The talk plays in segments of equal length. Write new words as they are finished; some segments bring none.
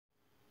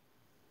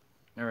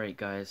Alright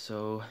guys,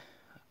 so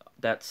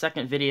that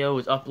second video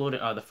is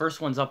uploaded, the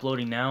first one's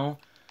uploading now,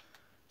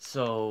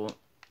 so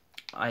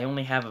I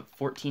only have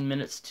 14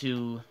 minutes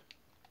to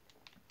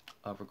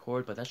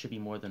record, but that should be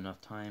more than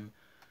enough time.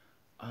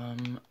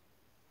 I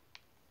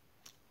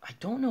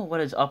don't know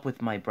what is up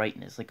with my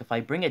brightness. Like, if I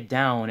bring it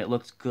down, it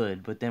looks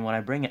good, but then when I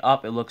bring it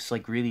up, it looks,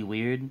 like, really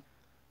weird,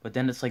 but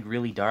then it's, like,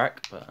 really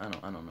dark, but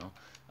I don't know.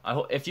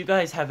 If you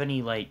guys have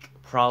any, like,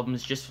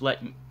 problems, just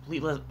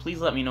please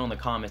let me know in the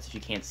comments if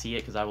you can't see it,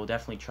 because I will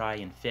definitely try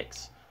and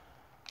fix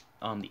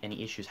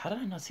any issues. How did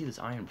I not see this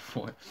iron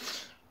before?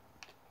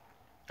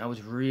 I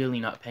was really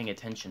not paying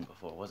attention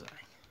before, wasn't I?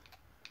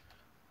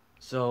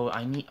 So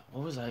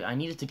what was I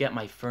needed to get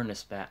my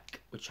furnace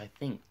back, which I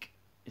think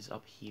is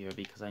up here,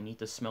 because I need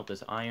to smelt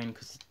this iron,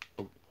 because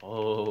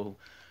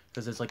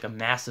because there's like a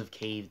massive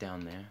cave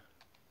down there.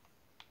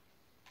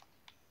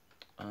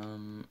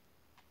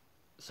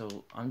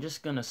 So I'm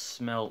just gonna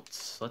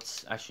smelt,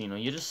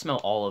 you just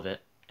smelt all of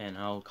it, and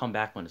I'll come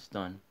back when it's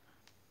done.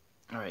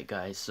 Alright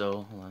guys,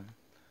 so, hold on.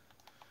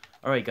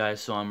 Alright guys,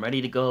 so I'm ready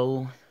to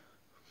go.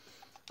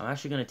 I'm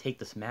actually going to take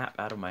this map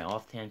out of my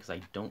offhand because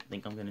I don't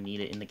think I'm going to need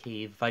it in the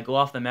cave. If I go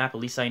off the map,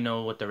 at least I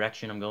know what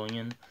direction I'm going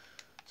in.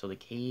 So the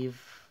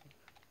cave...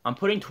 I'm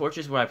putting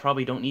torches where I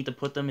probably don't need to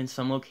put them in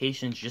some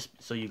locations just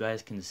so you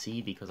guys can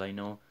see, because I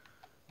know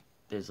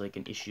there's like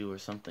an issue or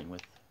something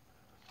with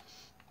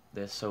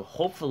this. So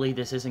hopefully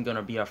this isn't going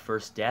to be our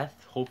first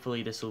death.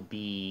 Hopefully this will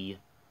be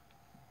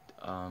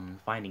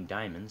finding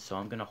diamonds. So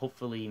I'm going to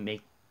hopefully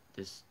make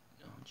this...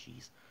 Oh,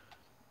 jeez.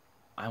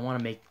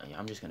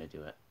 I'm just going to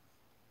do it.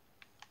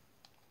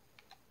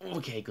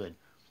 Okay, good.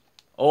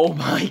 Oh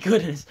my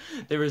goodness.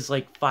 There was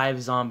like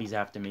 5 zombies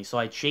after me. So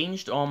I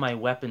changed all my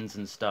weapons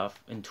and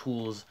stuff and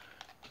tools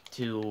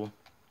to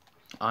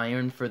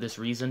iron for this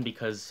reason,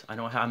 because I'm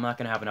not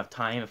going to have enough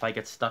time if I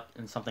get stuck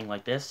in something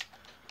like this.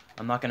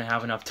 I'm not going to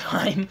have enough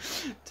time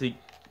to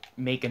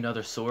make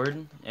another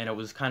sword, and it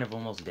was kind of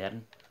almost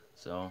dead.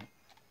 So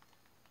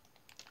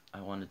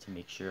I wanted to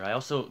make sure. I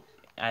also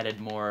added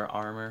more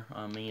armor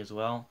on me as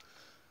well.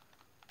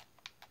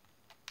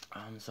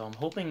 So I'm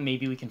hoping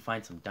maybe we can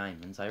find some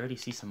diamonds. I already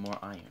see some more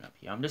iron up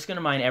here. I'm just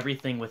gonna mine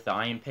everything with the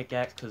iron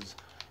pickaxe, because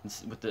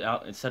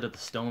instead of the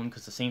stone,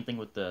 because the same thing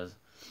with the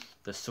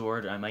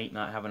sword, I might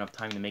not have enough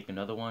time to make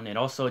another one. And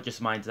also it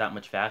just mines that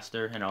much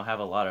faster, and I'll have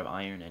a lot of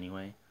iron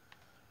anyway.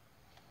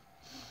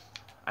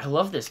 I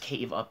love this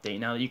cave update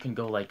now that you can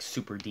go like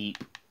super deep.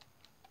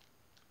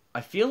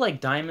 I feel like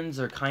diamonds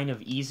are kind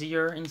of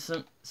easier in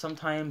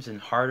sometimes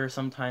and harder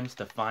sometimes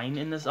to find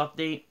in this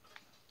update.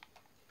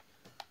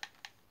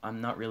 I'm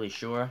not really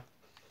sure.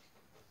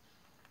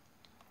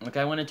 Like,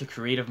 I went into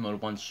creative mode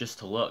once just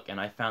to look,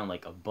 and I found,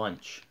 like, a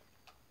bunch.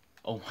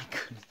 Oh my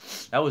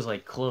goodness. That was,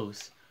 like,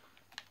 close.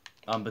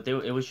 But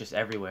it was just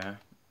everywhere.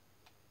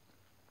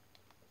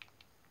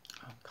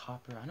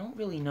 Copper. I don't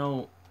really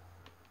know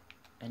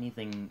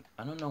anything.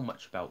 I don't know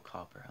much about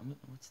copper.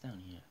 What's down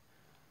here?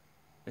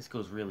 This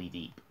goes really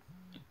deep.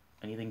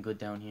 Anything good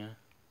down here?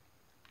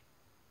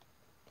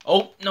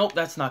 Oh, nope,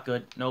 that's not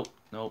good. Nope,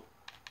 nope.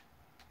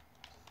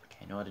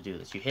 I know how to do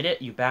this. You hit it,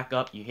 you back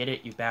up, you hit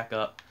it, you back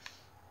up,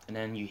 and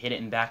then you hit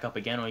it and back up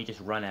again, or you just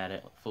run at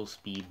it full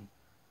speed.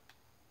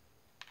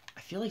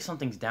 I feel like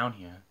something's down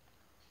here.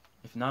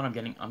 If not,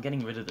 I'm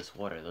getting rid of this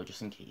water though,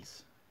 just in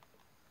case.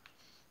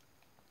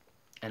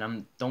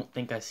 And don't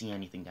think I see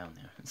anything down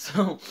there.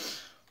 So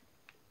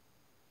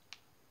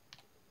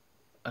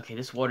okay,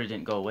 this water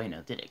didn't go away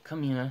now, did it?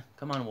 Come here.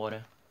 Come on,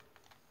 water.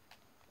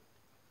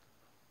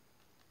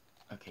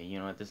 Okay, you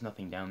know what? There's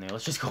nothing down there.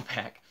 Let's just go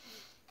back.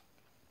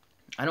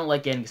 I don't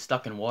like getting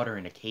stuck in water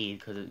in a cave,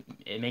 because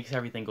it makes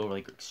everything go,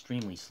 like,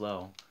 extremely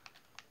slow.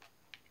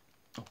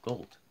 Oh,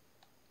 gold.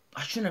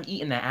 I shouldn't have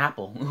eaten that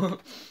apple.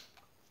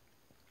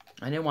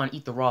 I didn't want to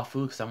eat the raw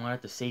food because I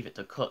wanted to save it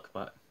to cook,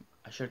 but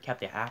I should have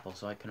kept the apple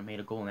so I could have made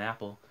a golden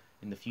apple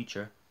in the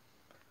future.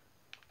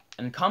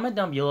 And comment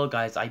down below,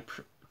 guys. I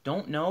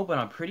don't know, but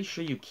I'm pretty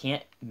sure you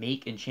can't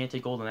make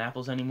enchanted golden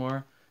apples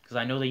anymore, because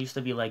I know there used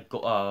to be, like,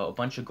 a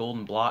bunch of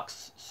golden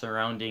blocks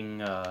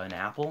surrounding an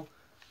apple.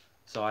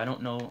 So I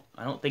don't know.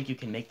 I don't think you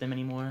can make them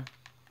anymore.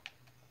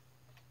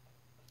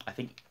 I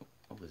think...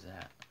 What was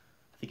that?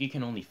 I think you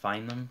can only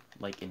find them,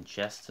 like, in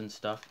chests and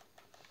stuff.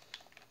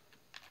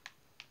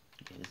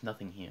 Okay, there's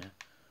nothing here.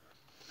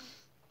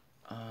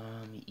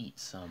 Eat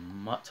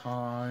some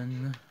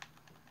mutton.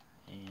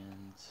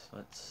 And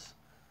let's...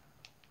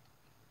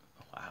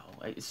 Wow.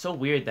 It's so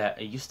weird that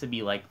it used to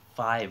be, like,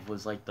 5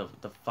 was, like, the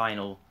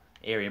final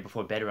area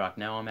before Bedrock.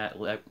 Now I'm at,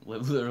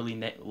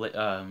 literally...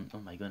 oh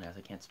my goodness,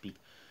 I can't speak.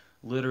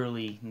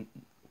 Literally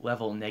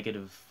level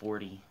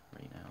 -40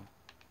 right now.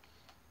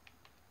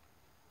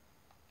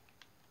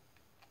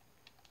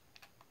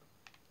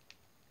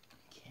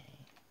 Okay.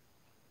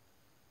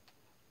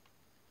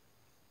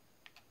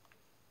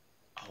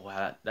 Oh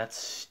wow, that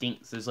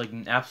stinks. There's like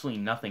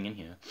absolutely nothing in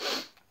here.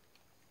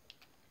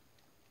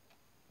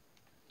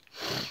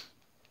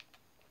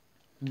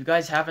 If you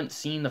guys haven't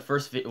seen the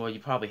first video, well, you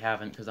probably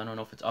haven't because I don't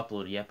know if it's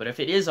uploaded yet. But if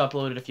it is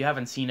uploaded, if you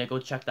haven't seen it, go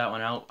check that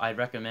one out. I'd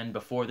recommend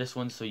before this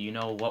one so you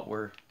know what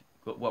we're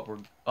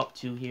up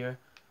to here.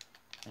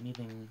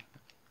 Anything,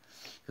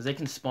 because they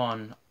can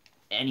spawn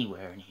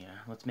anywhere in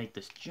here. Let's make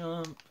this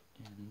jump,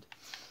 and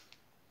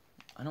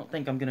I don't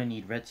think I'm gonna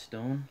need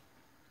redstone.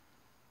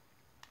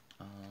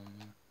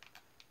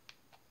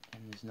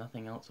 And there's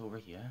nothing else over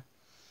here.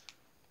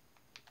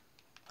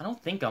 I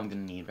don't think I'm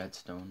gonna need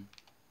redstone.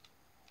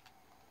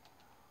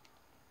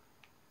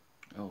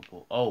 Oh,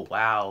 oh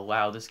wow,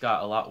 wow, this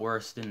got a lot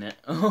worse, didn't it?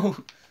 Oh.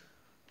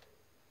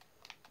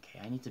 Okay,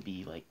 I need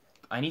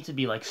to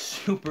be like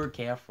super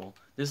careful.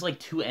 There's like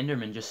two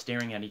Endermen just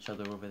staring at each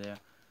other over there.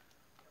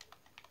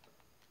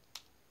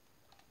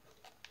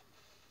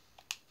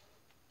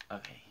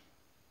 Okay.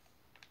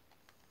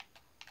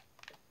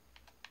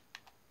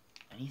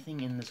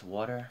 Anything in this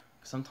water?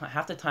 Sometimes,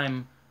 half the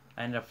time,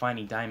 I end up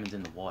finding diamonds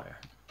in the water.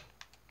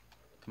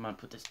 Come on,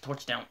 put this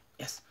torch down.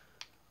 Yes.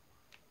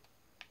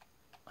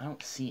 I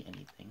don't see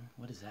anything.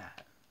 What is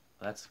that?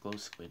 Oh, that's glow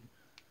squid.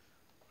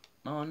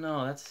 Oh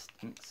no, that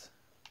stinks.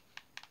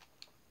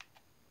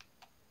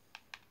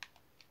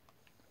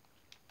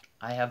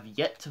 I have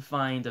yet to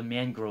find a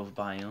mangrove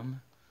biome.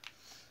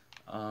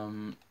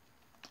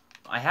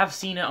 I have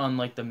seen it on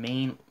like the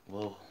main.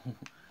 Whoa.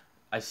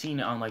 I've seen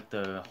it on like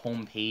the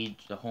home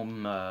page, the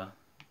home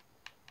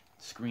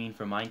screen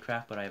for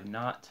Minecraft, but I have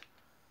not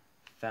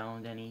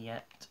found any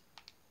yet.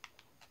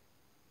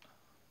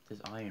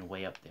 There's iron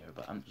way up there,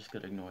 but I'm just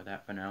gonna ignore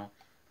that for now.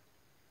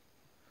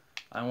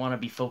 I want to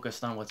be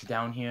focused on what's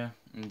down here,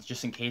 and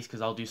just in case,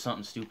 because I'll do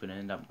something stupid and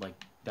end up like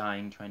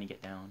dying trying to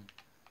get down.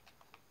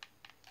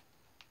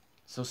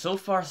 So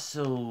far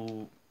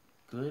so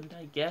good,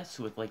 I guess,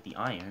 with like the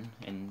iron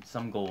and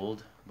some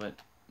gold, but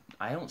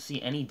I don't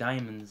see any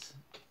diamonds.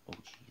 Oh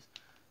jeez,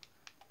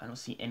 I don't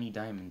see any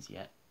diamonds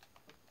yet.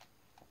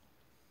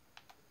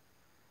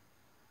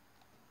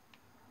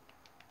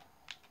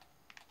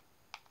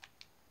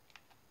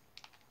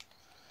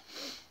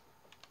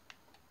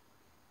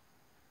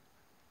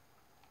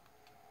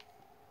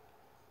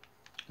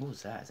 What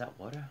was that? Is that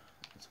water?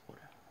 It's water.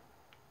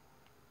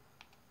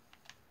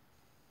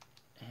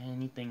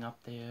 Anything up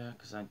there?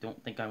 Because I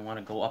don't think I want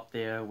to go up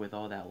there with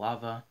all that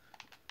lava.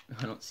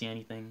 I don't see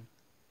anything.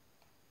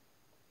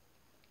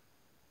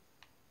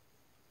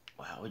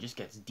 Wow, it just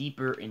gets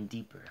deeper and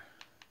deeper.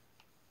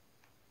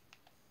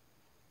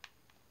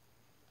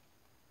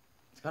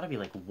 It's got to be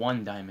like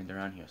one diamond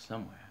around here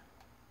somewhere.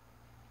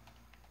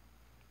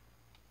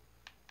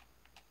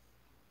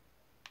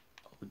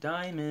 Oh,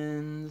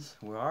 diamonds!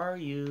 Where are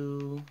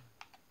you?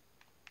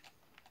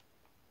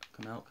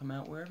 Come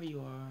out, wherever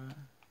you are.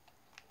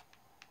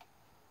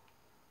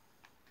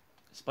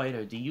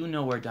 Spider, do you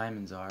know where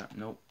diamonds are?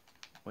 Nope.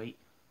 Wait.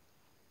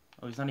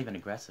 Oh, he's not even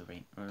aggressive,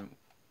 right? Or,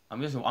 I'm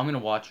gonna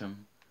watch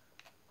him.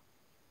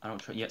 I don't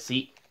try. Yeah,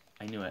 see,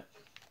 I knew it.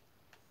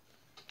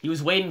 He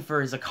was waiting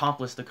for his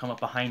accomplice to come up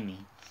behind me,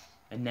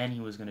 and then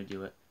he was gonna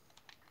do it.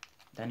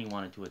 Then he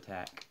wanted to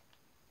attack.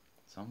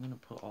 So I'm gonna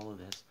put all of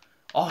this.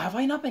 Oh, have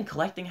I not been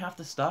collecting half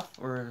the stuff?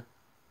 Or,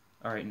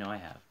 all right, no, I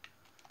have.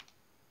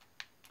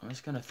 I'm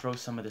just gonna throw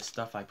some of this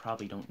stuff I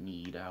probably don't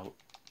need out.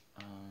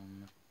 I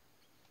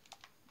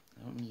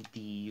don't need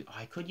the... Oh,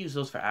 I could use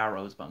those for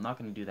arrows, but I'm not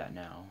going to do that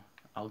now.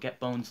 I'll get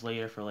bones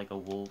later for, like, a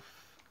wolf.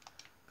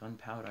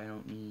 Gunpowder I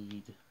don't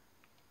need.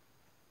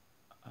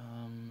 I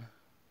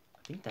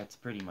think that's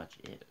pretty much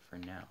it for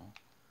now.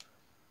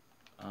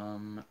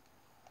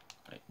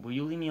 Will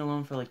you leave me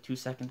alone for, like, 2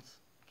 seconds?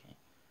 Okay.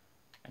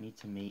 I need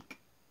to make...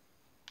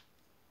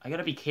 I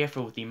gotta be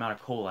careful with the amount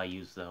of coal I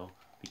use, though,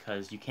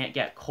 because you can't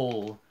get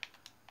coal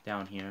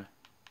down here.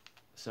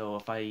 So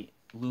if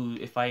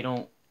I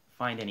don't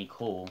find any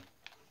coal,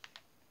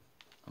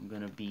 I'm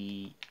gonna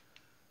be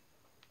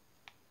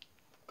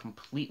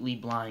completely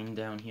blind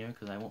down here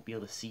because I won't be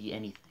able to see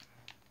anything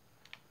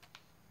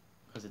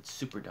because it's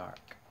super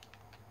dark.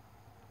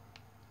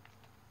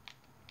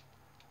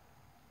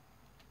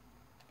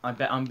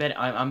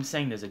 I'm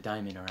saying there's a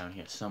diamond around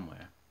here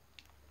somewhere.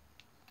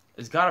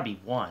 There's gotta be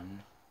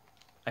one.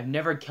 I've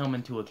never come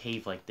into a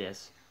cave like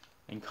this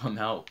and come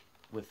out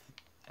with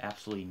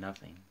absolutely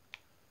nothing.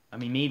 I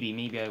mean,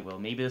 maybe I will.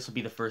 Maybe this will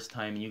be the first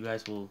time and you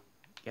guys will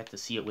get to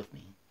see it with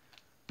me.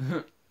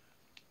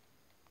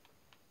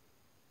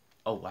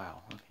 Oh,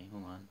 wow. Okay,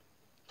 hold on.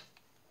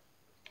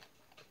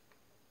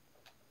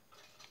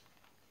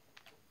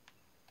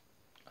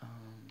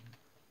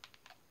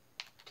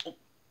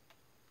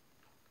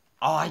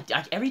 Oh,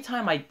 every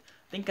time I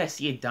think I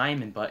see a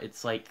diamond, but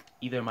it's like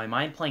either my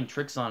mind playing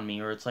tricks on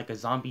me or it's like a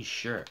zombie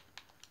shirt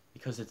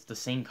because it's the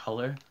same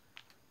color.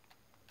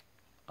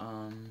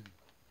 Okay,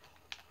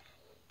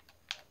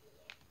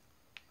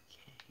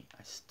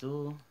 I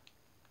still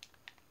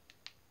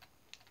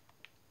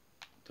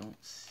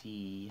don't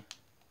see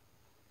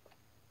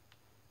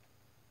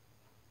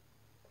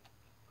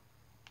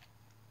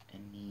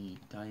any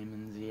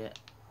diamonds yet,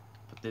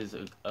 but there's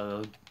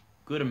a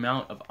good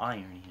amount of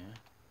iron here.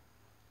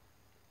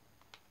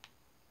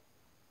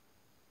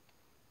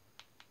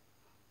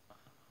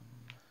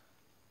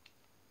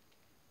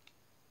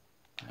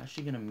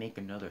 actually gonna make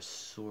another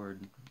sword,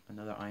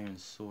 another iron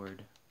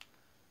sword,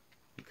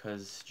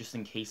 because just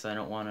in case I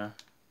don't wanna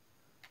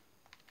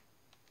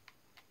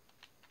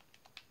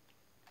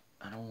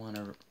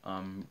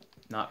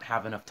not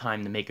have enough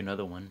time to make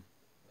another one.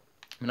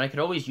 I mean, I could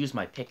always use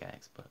my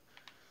pickaxe, but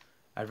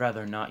I'd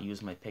rather not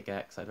use my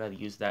pickaxe. I'd rather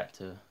use that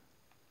to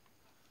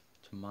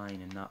mine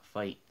and not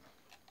fight.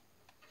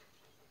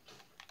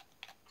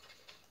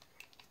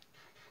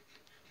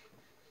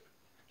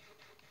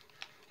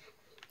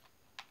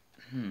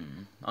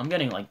 I'm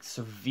getting like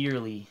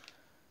severe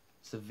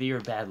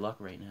bad luck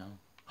right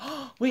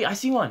now. Wait, I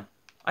see one!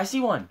 I see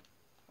one!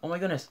 Oh my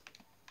goodness.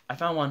 I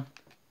found one.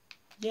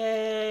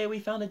 Yay, we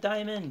found a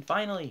diamond,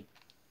 finally!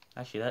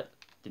 Actually, that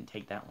didn't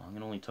take that long.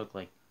 It only took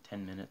like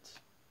 10 minutes.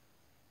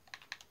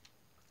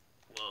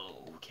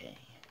 Whoa, okay.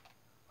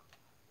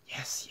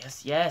 Yes,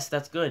 yes, yes,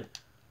 that's good.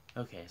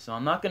 Okay, so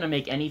I'm not gonna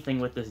make anything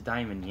with this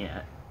diamond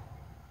yet.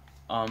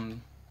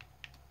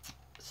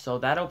 So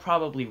that'll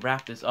probably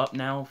wrap this up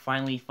now.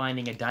 Finally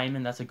finding a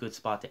diamond, that's a good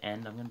spot to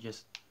end. I'm gonna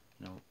just,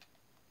 you know,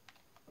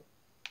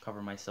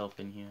 cover myself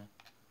in here.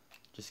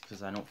 Just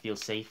because I don't feel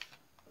safe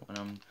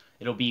when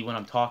it'll be when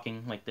I'm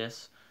talking like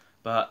this.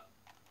 But,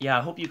 yeah,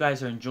 I hope you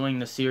guys are enjoying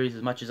the series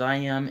as much as I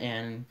am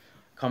and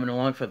coming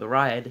along for the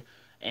ride.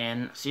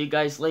 And see you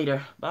guys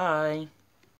later. Bye!